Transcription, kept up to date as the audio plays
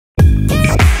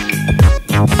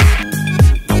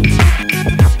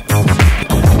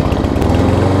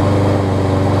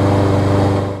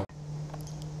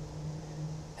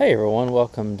Hey everyone,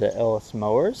 welcome to Ellis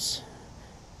Mowers.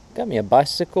 Got me a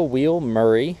bicycle wheel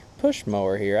Murray push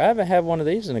mower here. I haven't had one of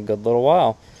these in a good little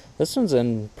while. This one's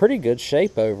in pretty good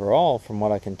shape overall from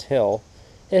what I can tell.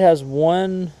 It has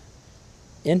one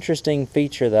interesting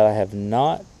feature that I have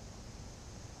not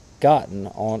gotten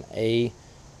on a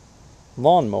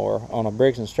lawnmower, on a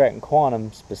Briggs & Stratton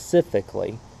Quantum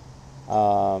specifically,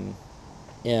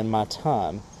 in my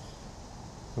time.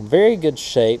 Very good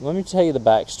shape. Let me tell you the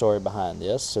backstory behind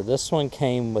this. So this one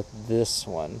came with this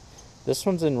one. This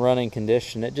one's in running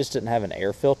condition. It just didn't have an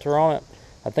air filter on it.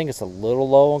 I think it's a little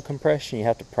low on compression. You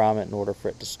have to prime it in order for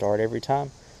it to start every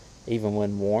time, even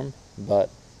when warm. But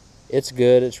it's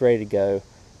good. It's ready to go.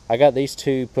 I got these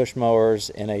two push mowers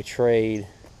in a trade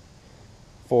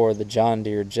for the John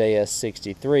Deere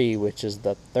JS63, which is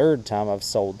the third time I've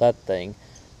sold that thing.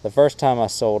 The first time I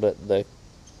sold it, the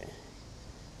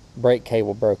brake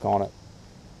cable broke on it,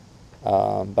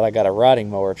 but I got a riding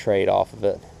mower trade off of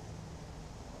it.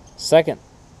 Second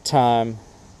time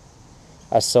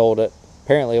I sold it,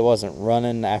 apparently it wasn't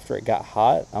running after it got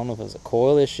hot. I don't know if it was a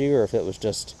coil issue or if it was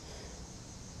just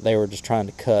they were just trying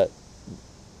to cut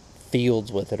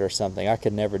fields with it or something. I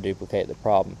could never duplicate the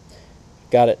problem.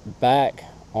 Got it back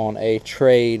on a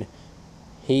trade.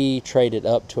 He traded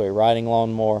up to a riding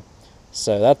lawnmower,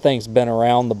 so that thing's been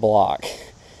around the block.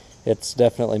 It's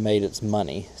definitely made its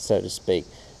money, so to speak.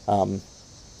 The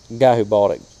guy who bought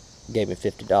it gave me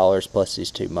 $50 plus these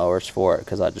two mowers for it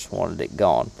because I just wanted it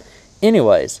gone.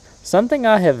 Anyways, something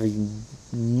I have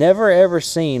never ever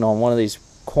seen on one of these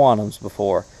Quantums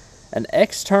before, an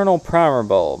external primer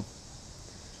bulb.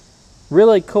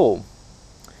 Really cool.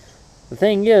 The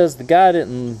thing is, the guy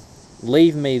didn't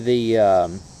leave me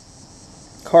the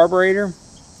carburetor,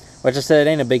 which I said it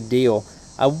ain't a big deal.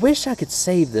 I wish I could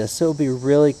save this. It would be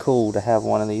really cool to have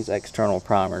one of these external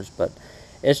primers, but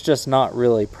it's just not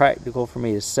really practical for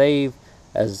me to save,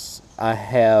 as I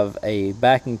have a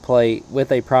backing plate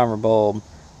with a primer bulb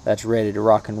that's ready to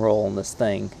rock and roll on this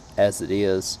thing as it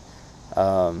is,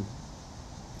 that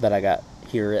I got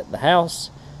here at the house.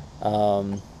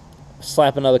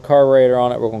 Slap another carburetor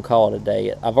on it, we're going to call it a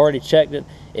day. I've already checked it.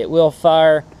 It will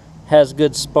fire, has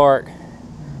good spark.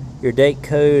 Your date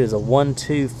code is a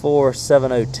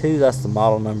 124702. That's the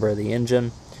model number of the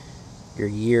engine. Your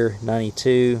year,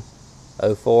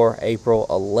 9204, April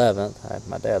 11th. I had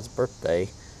my dad's birthday.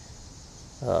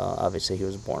 Obviously, he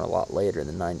was born a lot later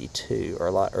than 92, or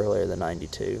a lot earlier than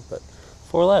 92, but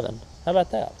 411. How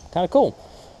about that? Kind of cool.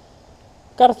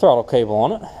 Got a throttle cable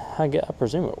on it. I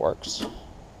presume it works.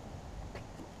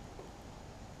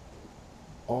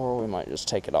 Or we might just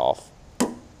take it off.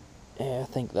 Yeah, I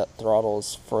think that throttle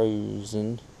is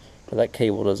frozen, but that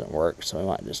cable doesn't work, so we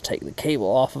might just take the cable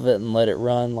off of it and let it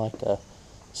run like a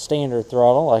standard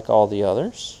throttle, like all the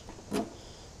others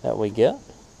that we get.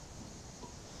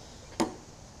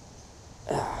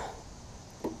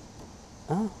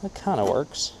 Oh, it kind of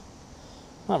works.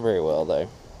 Not very well, though.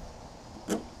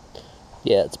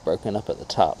 Yeah, it's broken up at the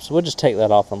top, so we'll just take that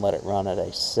off and let it run at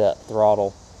a set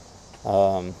throttle.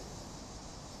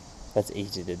 That's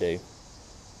easy to do.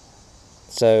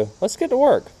 So let's get to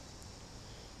work.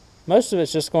 Most of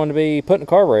it's just going to be putting a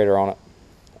carburetor on it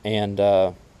and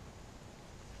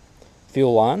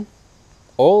fuel line.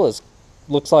 Oil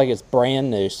looks like it's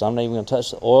brand new, so I'm not even going to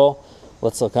touch the oil.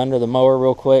 Let's look under the mower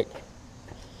real quick.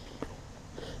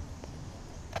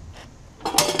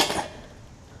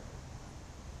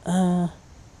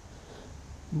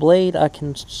 Blade I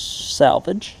can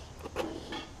salvage,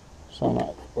 so I'm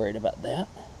not worried about that.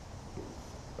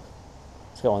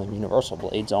 It's got one of the universal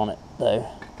blades on it though,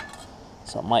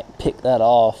 so I might pick that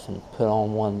off and put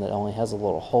on one that only has a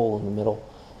little hole in the middle.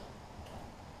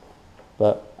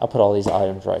 But I'll put all these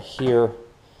items right here.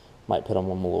 Might put on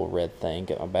one little red thing,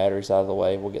 get my batteries out of the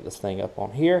way. We'll get this thing up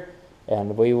on here,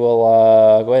 and we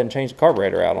will go ahead and change the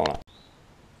carburetor out on it.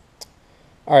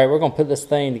 Alright, we're going to put this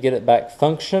thing to get it back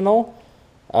functional.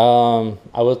 I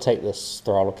will take this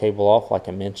throttle cable off like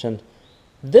I mentioned.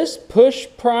 This push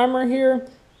primer here,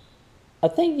 I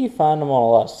think you find them on a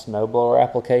lot of snowblower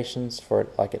applications for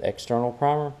like an external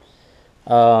primer.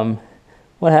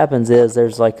 What happens is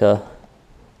there's like a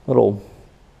little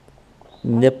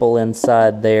nipple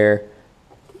inside there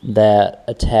that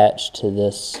attached to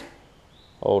this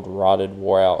old rotted,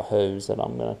 wore out hose that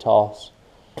I'm going to toss.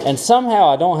 And somehow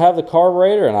I don't have the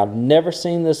carburetor, and I've never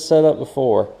seen this set up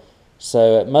before.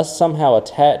 So it must somehow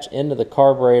attach into the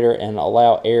carburetor and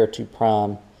allow air to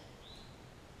prime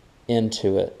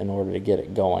into it in order to get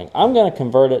it going. I'm going to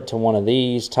convert it to one of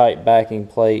these type backing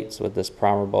plates with this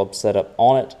primer bulb set up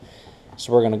on it.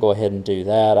 So we're going to go ahead and do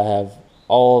that. I have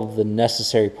all of the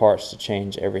necessary parts to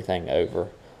change everything over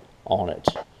on it.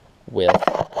 with,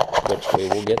 which we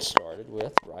will get started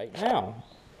with right now.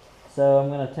 So I'm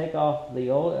going to take off the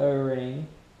old O-ring,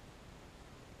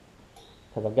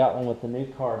 because I've got one with the new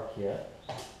carb kit,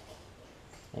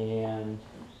 and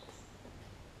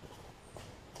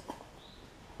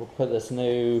we'll put this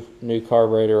new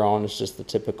carburetor on. It's just the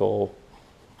typical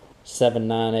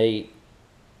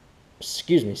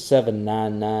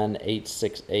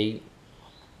 799868.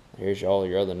 Here's all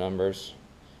your other numbers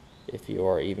if you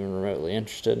are even remotely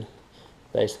interested.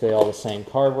 Basically all the same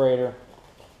carburetor.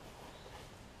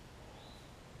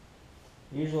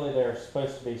 Usually there's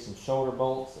supposed to be some shoulder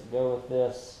bolts that go with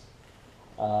this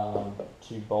to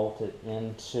bolt it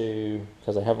into,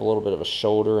 because they have a little bit of a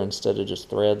shoulder instead of just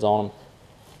threads on them.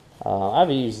 I've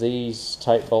used these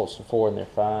type bolts before and they're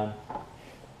fine,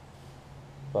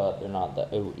 but they're not the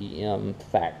OEM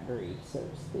factory, so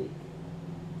to speak.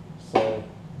 So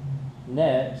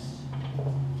next,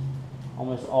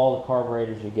 almost all the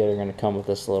carburetors you get are going to come with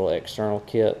this little external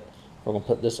kit. We're going to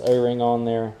put this O-ring on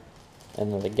there,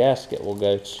 and then the gasket will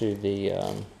go to the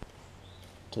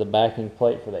backing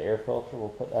plate for the air filter. We'll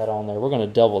put that on there. We're going to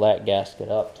double that gasket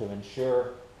up to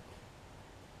ensure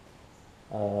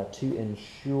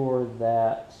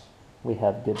that we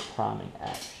have good priming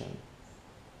action.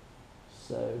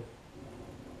 So I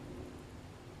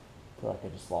feel like I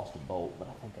just lost a bolt, but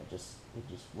I think it just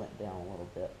went down a little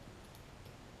bit.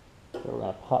 So we're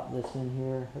going to pop this in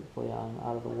here. Hopefully I'm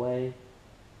out of the way.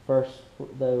 First,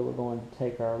 though, we're going to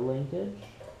take our linkage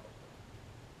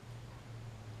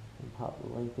and pop the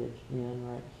linkage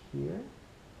in right here.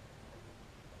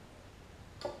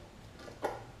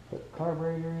 Put the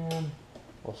carburetor in.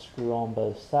 We'll screw on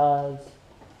both sides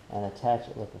and attach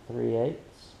it with a 3/8.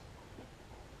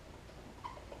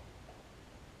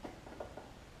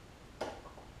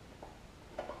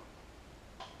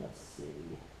 Let's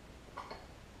see.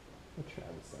 We'll try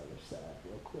this other side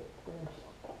real quick first.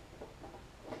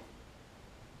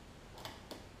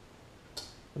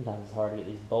 Sometimes it's hard to get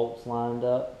these bolts lined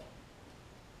up.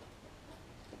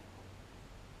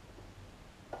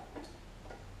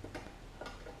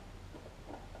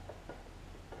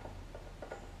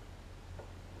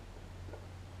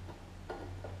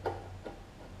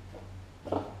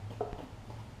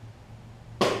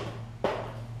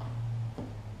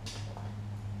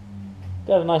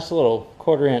 Got a nice little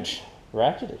 1/4-inch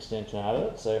ratchet extension out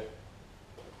of it, so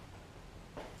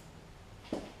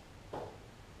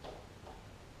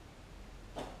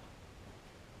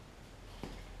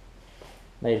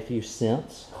made a few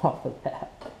cents off of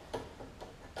that.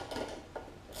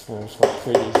 And just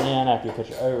screw these in after you put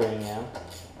your O-ring in.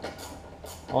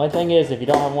 Only thing is, if you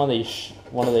don't have one of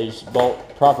these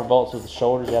proper bolts with the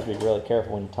shoulders, you have to be really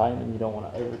careful when you tighten them. You don't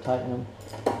want to over tighten them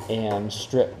and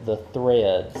strip the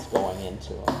threads going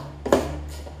into them.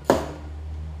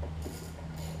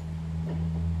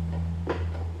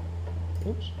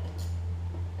 Oops.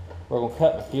 We're going to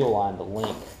cut the fuel line to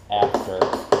length after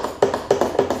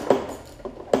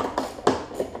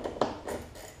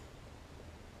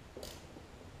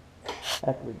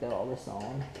we got all this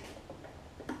on.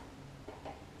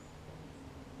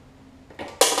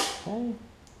 Okay.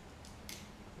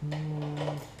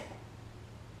 And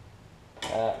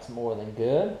that's more than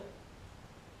good.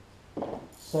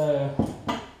 So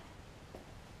I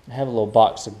have a little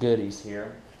box of goodies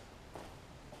here.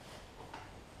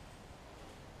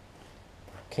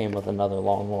 Came with another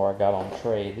lawnmower I got on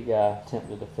trade. The guy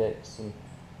attempted to fix and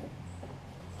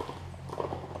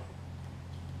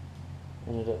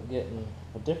ended up getting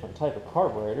a different type of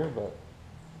carburetor, but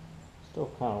still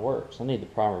kind of works. I need the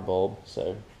primer bulb,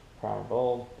 so primer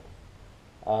bulb.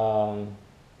 I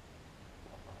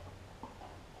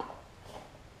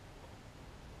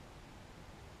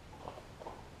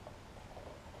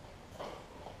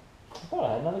thought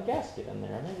I had another gasket in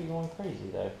there. I may be going crazy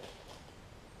though.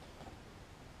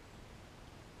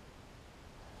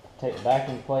 Take the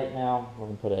backing plate now. We're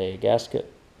going to put a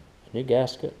gasket, a new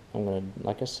gasket. I'm going to,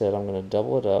 like I said, I'm going to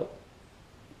double it up.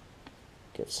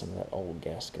 Get some of that old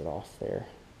gasket off there.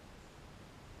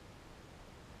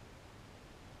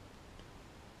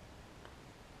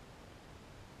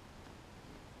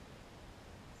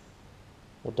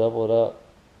 We'll double it up,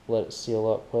 let it seal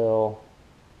up well.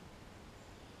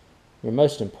 Your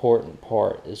most important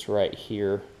part is right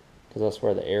here, because that's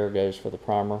where the air goes for the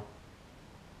primer.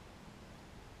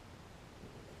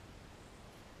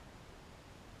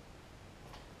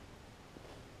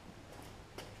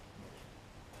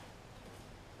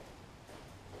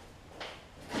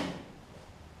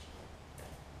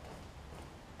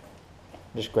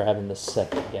 Just grabbing the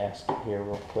second gasket here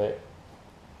real quick.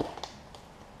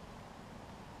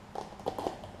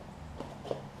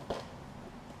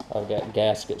 Oh I've got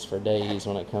gaskets for days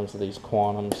when it comes to these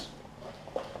quantums.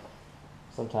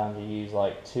 Sometimes you use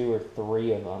like 2 or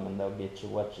 3 of them and they'll get you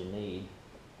what you need.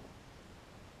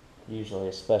 Usually,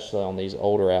 especially on these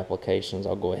older applications,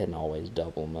 I'll go ahead and always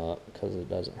double them up because it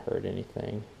doesn't hurt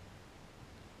anything.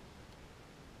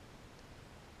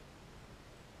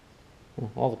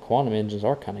 All the quantum engines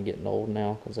are kind of getting old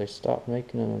now because they stopped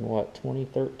making them in, what,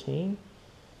 2013?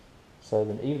 So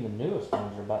then even the newest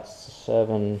ones are about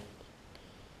 7,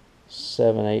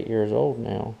 8 years old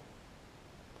now.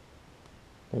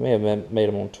 They may have made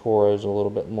them on Toros a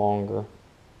little bit longer.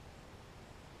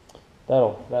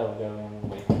 That'll go in when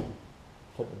we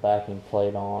put the backing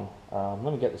plate on.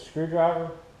 Let me get the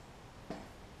screwdriver.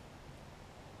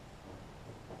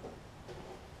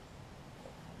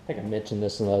 I think I mentioned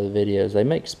this in the other videos. They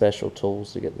make special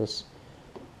tools to get this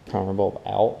primer bulb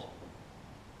out,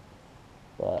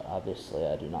 but obviously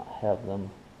I do not have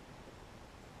them,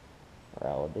 or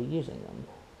I would be using them.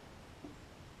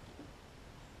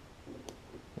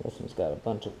 This one's got a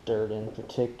bunch of dirt in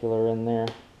particular in there.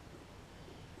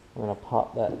 We're going to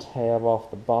pop that tab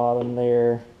off the bottom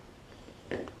there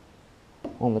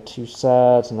on the 2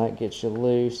 sides, and that gets you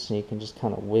loose, and you can just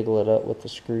kind of wiggle it up with the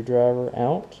screwdriver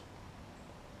out.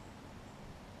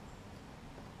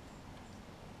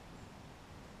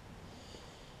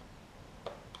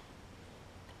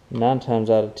 Nine times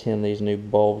out of 10, these new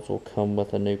bulbs will come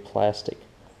with a new plastic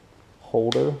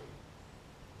holder.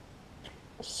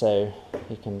 So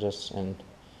you can just, and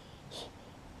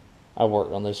I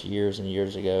worked on this years and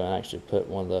years ago and actually put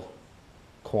one of the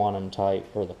quantum type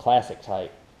or the classic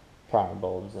type primer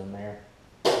bulbs in there.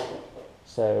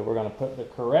 So we're going to put the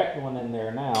correct one in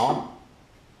there now.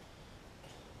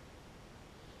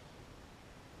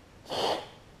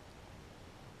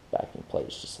 Backing plate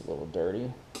is just a little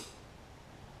dirty.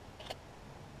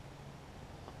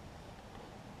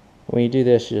 When you do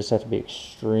this, you just have to be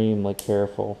extremely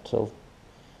careful to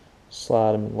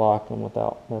slide them and lock them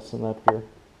without messing up your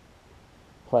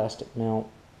plastic mount.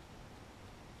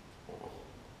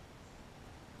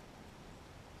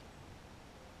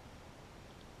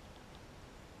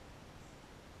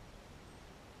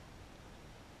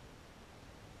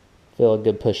 Feel a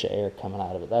good push of air coming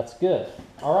out of it. That's good.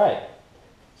 All right.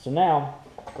 So now,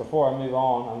 before I move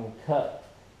on, I'm going to cut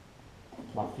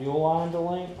my fuel line to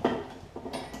length.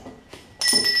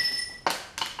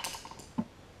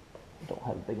 Don't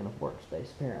have a big enough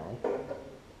workspace apparently.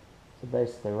 So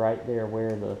basically right there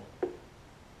where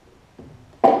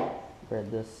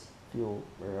this fuel,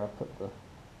 where I put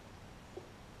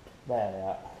that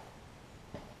at.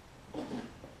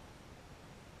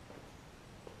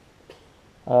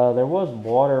 There was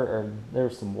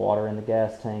some water in the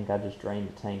gas tank. I just drained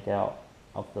the tank out.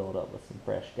 I'll fill it up with some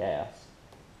fresh gas.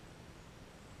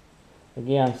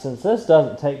 Again, since this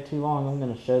doesn't take too long, I'm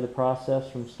going to show the process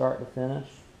from start to finish.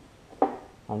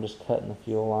 I'm just cutting the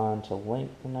fuel line to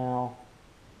length now.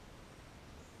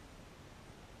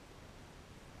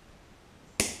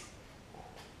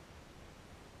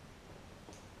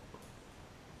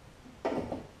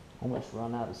 Almost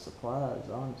run out of supplies,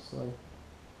 honestly.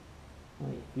 I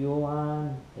need fuel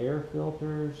line, air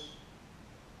filters,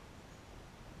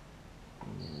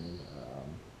 and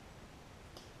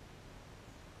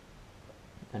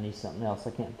I need something else.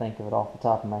 I can't think of it off the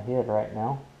top of my head right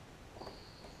now.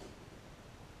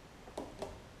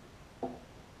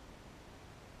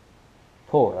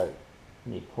 Pull rope. I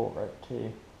need pull rope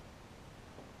too.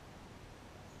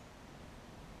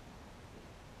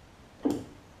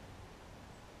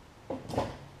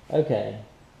 Okay,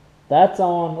 that's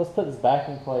on. Let's put this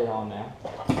backing plate on now.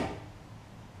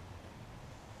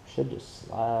 Should just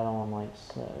slide on like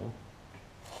so.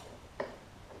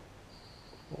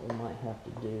 What we might have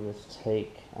to do is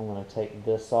I'm going to take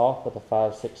this off with a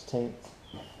 5/16.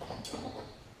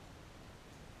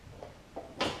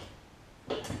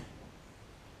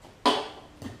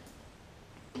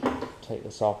 Take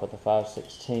this off with a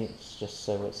 5/16 just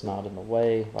so it's not in the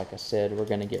way. Like I said, we're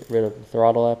going to get rid of the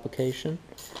throttle application.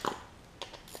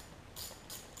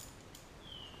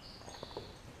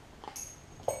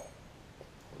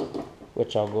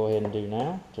 Which I'll go ahead and do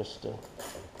now, just to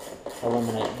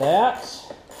eliminate that.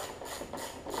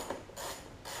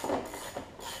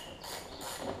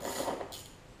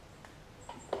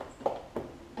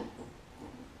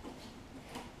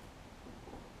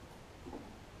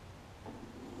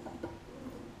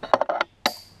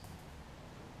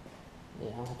 Yeah,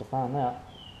 I'll have to find that.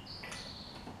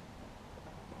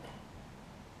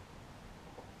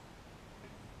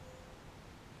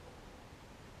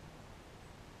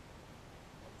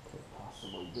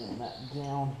 Bring that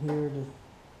down here to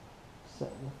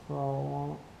set the throttle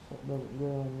on it so it doesn't go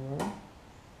anywhere.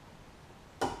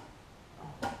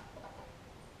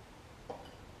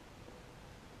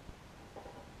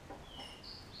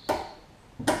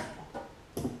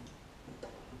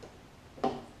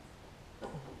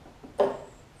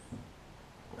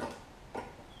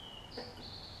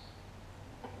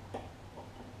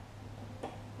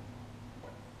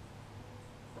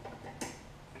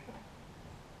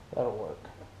 That'll work.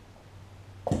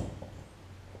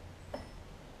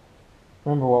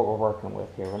 Remember what we're working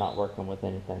with here. We're not working with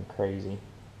anything crazy.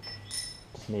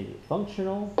 Just need it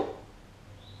functional,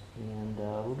 and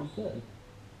we'll be good.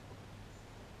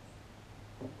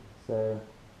 So,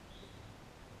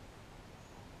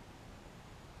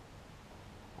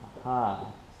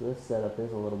 so this setup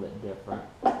is a little bit different.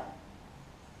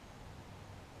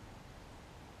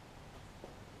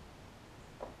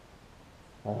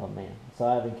 Oh man, so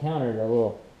I've encountered a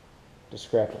little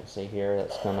discrepancy here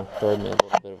that's going to throw me a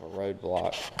little bit of a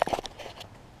roadblock.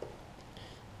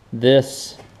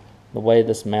 The way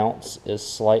this mounts is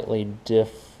slightly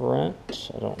different.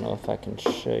 I don't know if I can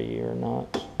show you or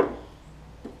not.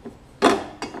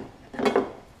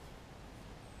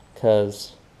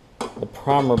 Because the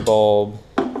primer bulb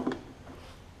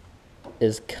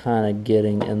is kind of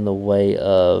getting in the way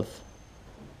of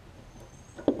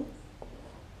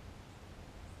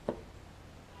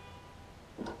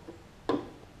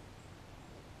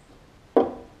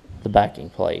the backing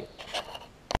plate.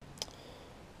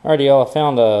 Alrighty y'all, I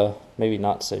found a maybe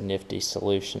not so nifty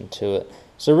solution to it.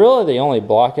 So really the only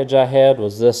blockage I had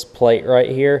was this plate right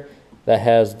here that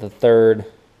has the third,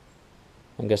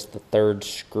 I guess the third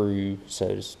screw, so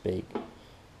to speak,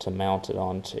 to mount it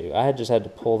onto. I just had to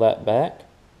pull that back,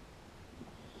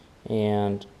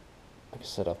 and like I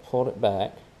said, I pulled it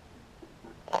back.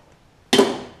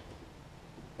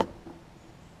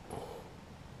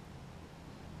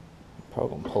 Probably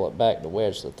going to pull it back to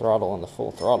wedge the throttle in the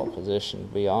full throttle position,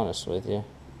 to be honest with you.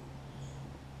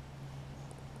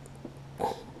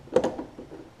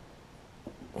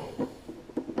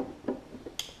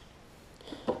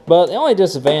 But the only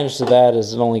disadvantage to that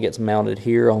is it only gets mounted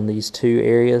here on these two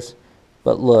areas.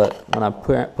 But look, when I'm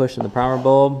pushing the primer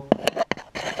bulb,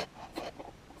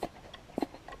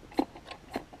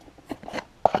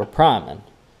 we're priming.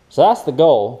 So that's the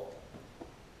goal.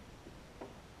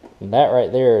 And that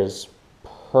right there is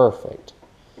perfect.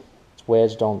 It's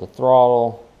wedged on the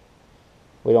throttle.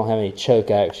 We don't have any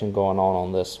choke action going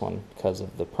on this one because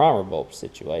of the primer bulb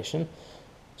situation.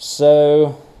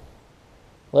 So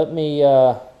let me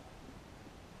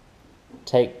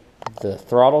take the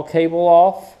throttle cable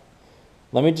off.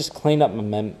 Let me just clean up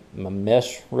my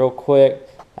mesh real quick.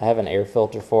 I have an air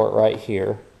filter for it right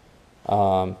here.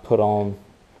 Put on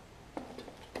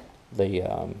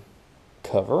the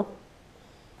cover,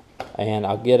 and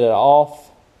I'll get it off.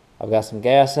 I've got some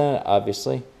gas in it,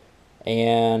 obviously,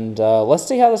 and let's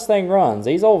see how this thing runs.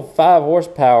 These old 5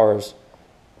 horsepowers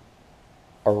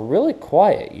are really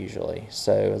quiet usually,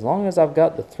 so as long as I've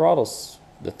got the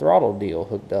throttle deal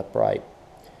hooked up right,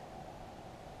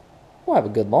 we'll have a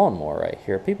good lawnmower right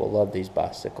here. People love these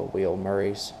bicycle wheel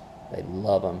Murrays. They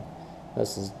love them.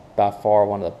 This is by far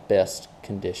one of the best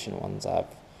condition ones I've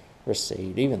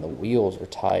received. Even the wheels are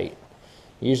tight.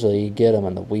 Usually you get them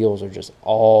and the wheels are just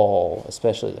all,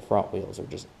 especially the front wheels, are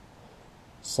just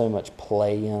so much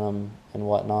play in them and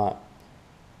whatnot.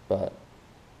 But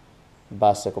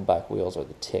bicycle back wheels are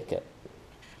the ticket.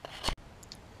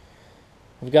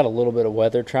 We've got a little bit of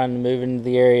weather trying to move into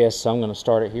the area, so I'm going to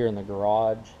start it here in the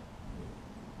garage.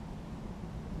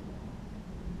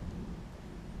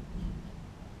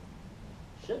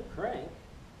 Should crank.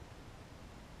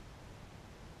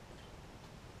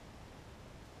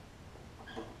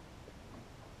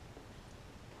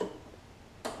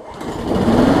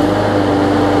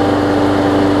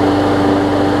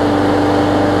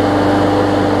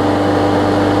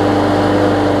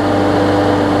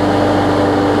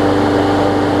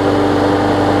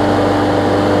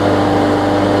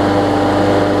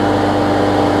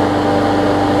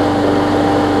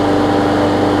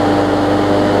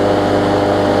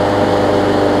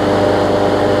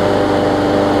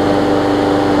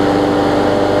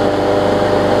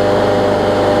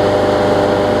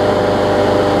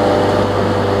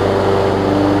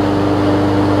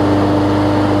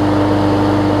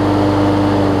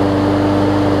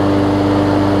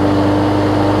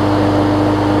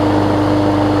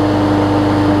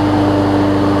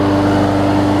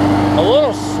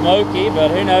 But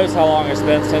who knows how long it's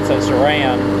been since it's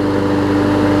ran.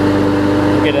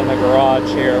 Get in the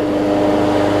garage here.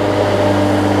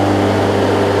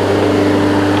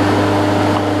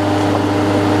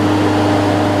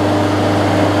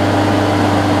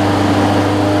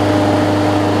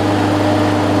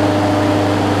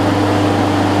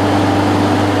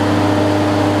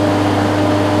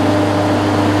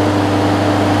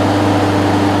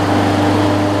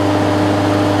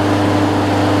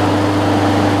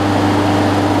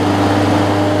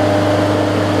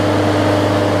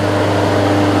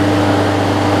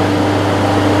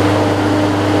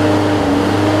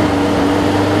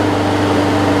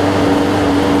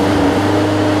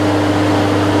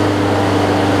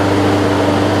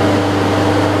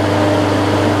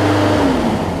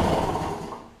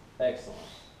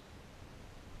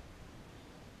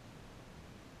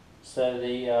 So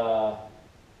the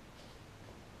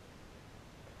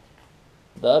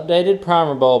updated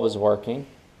primer bulb is working.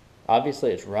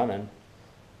 Obviously it's running.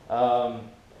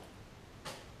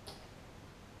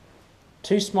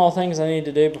 Two small things I need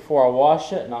to do before I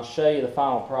wash it, and I'll show you the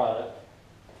final product.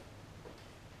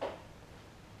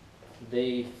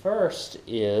 The first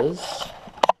is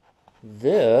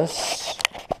this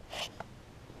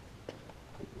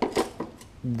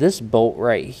bolt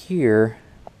right here,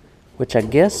 which I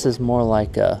guess is more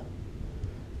like a,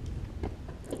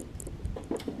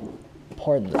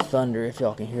 pardon the thunder if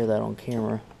y'all can hear that on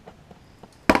camera.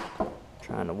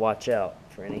 Trying to watch out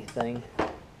for anything.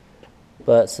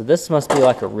 But so this must be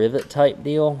like a rivet type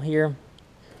deal here,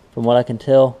 from what I can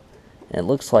tell. And it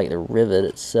looks like the rivet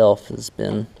itself has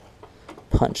been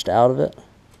punched out of it.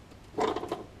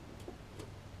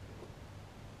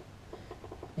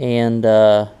 And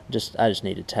I just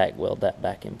need to tack weld that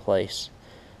back in place.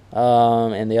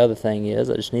 And the other thing is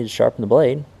I just need to sharpen the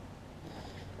blade,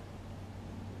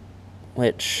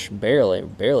 which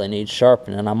barely needs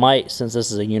sharpening. I might, since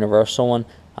this is a universal one,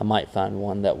 I might find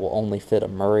one that will only fit a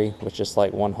Murray with just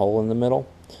like one hole in the middle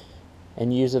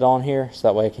and use it on here, so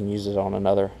that way I can use it on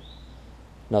another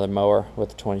mower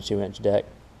with a 22-inch deck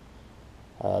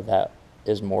that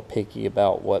is more picky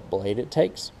about what blade it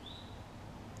takes.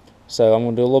 So I'm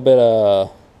going to do a little bit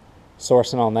of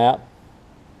sourcing on that.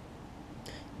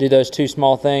 Do those two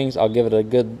small things. I'll give it a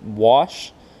good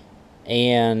wash,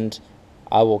 and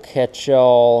I will catch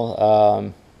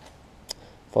y'all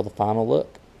for the final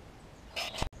look.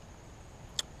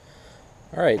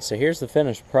 Alright, so here's the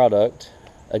finished product.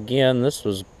 Again, this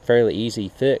was fairly easy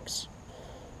fix.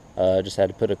 Just had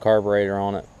to put a carburetor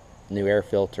on it, new air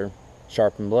filter,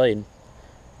 sharpen blade,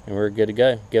 and we're good to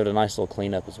go. Give it a nice little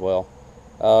cleanup as well.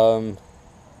 The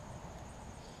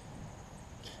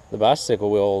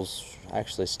bicycle wheels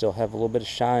actually still have a little bit of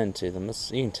shine to them.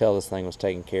 You can tell this thing was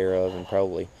taken care of and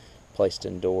probably placed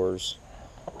indoors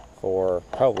for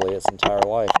probably its entire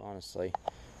life, honestly.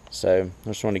 So I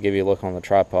just wanted to give you a look on the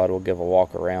tripod. We'll give a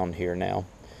walk around here now.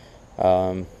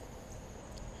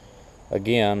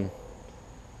 Again,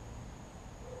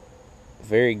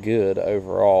 very good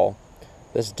overall.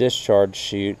 This discharge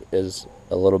chute is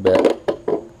a little bit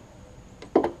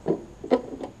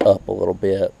up a little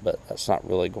bit, but that's not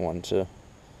really going to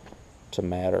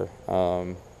matter.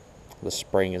 The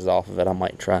spring is off of it. I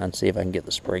might try and see if I can get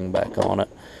the spring back on it,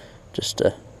 just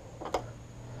so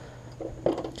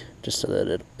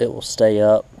that it will stay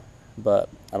up, but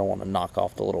I don't want to knock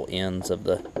off the little ends of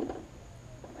the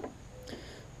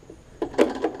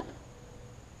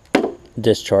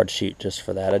discharge chute just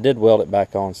for that. I did weld it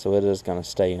back on, so it is going to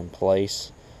stay in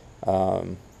place.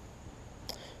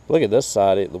 Look at this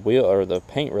side. The wheel, or the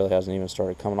paint, really hasn't even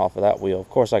started coming off of that wheel. Of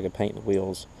course, I could paint the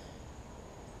wheels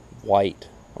white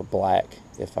or black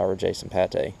if I were Jason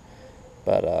Pate,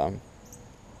 but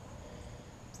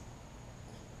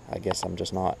I guess I'm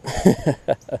just not.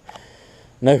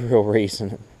 No real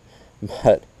reason,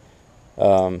 but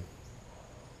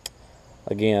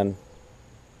again,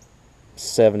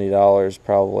 $70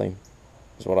 probably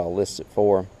is what I'll list it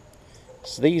for.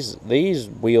 So these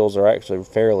wheels are actually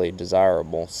fairly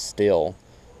desirable still,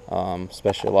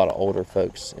 especially a lot of older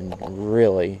folks, and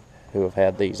really who have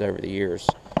had these over the years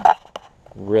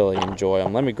really enjoy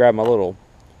them. Let me grab my little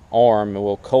arm and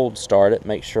we'll cold start it,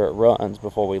 make sure it runs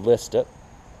before we list it.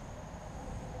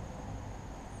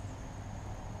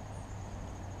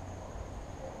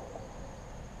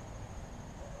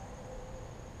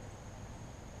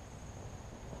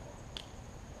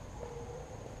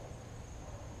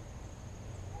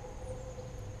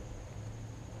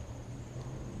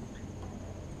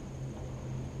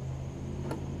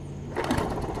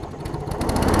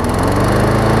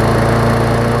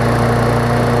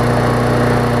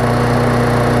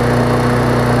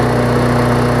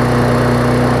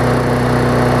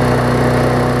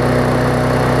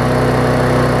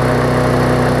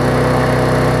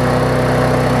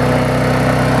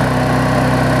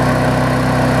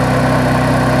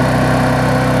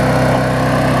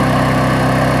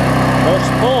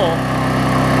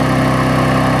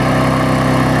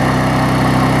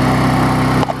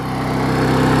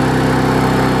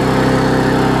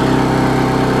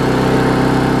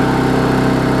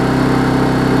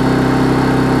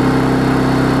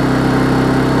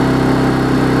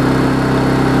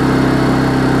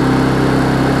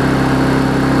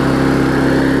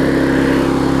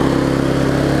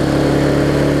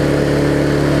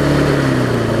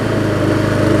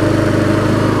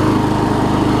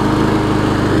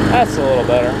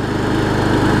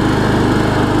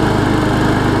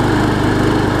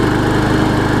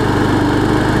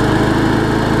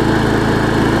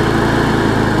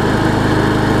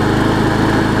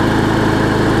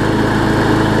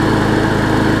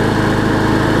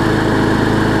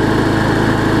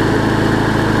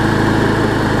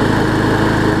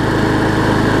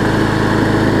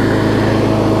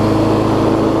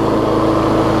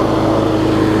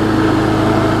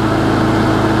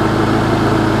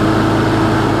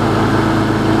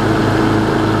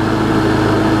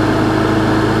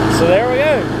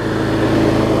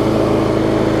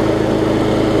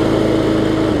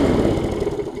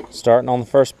 starting on the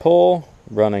first pull,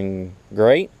 running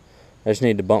great. I just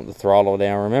need to bump the throttle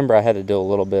down. Remember, I had to do a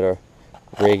little bit of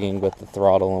rigging with the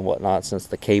throttle and whatnot since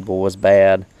the cable was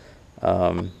bad.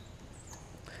 I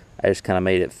just kind of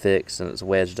made it fix, and it's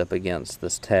wedged up against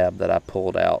this tab that I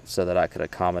pulled out so that I could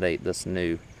accommodate this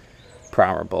new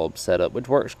primer bulb setup, which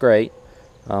works great.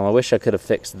 I wish I could have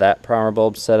fixed that primer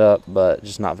bulb setup, but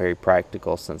just not very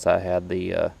practical since I had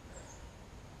the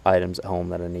items at home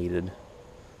that I needed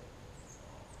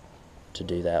to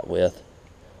do that with.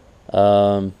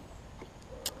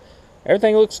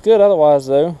 Everything looks good otherwise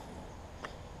though,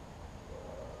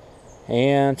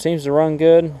 and seems to run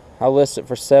good. I'll list it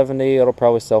for 70. It'll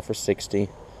probably sell for 60.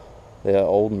 The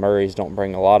old Murrays don't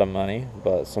bring a lot of money,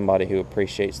 but somebody who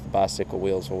appreciates the bicycle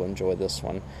wheels will enjoy this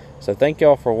one. So thank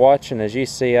y'all for watching. As you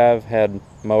see, I've had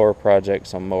mower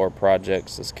projects on mower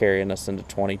projects that's carrying us into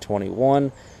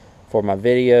 2021. For my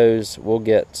videos, we'll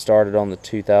get started on the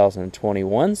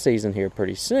 2021 season here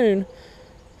pretty soon.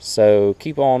 So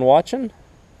keep on watching.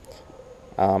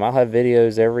 I'll have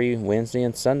videos every Wednesday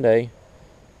and Sunday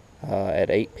at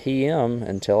 8 p.m.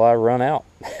 until I run out.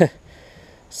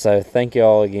 So thank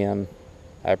y'all again.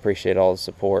 I appreciate all the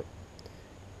support.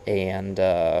 And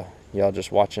y'all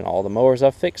just watching all the mowers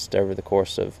I've fixed over the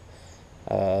course of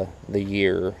the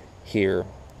year here.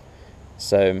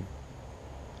 So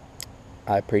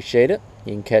I appreciate it.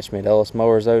 You can catch me at Ellis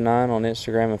Mowers 09 on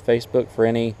Instagram and Facebook for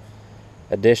any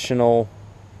additional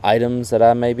items that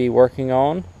I may be working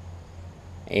on.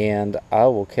 And I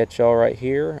will catch y'all right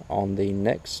here on the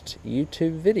next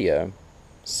YouTube video.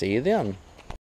 See you then.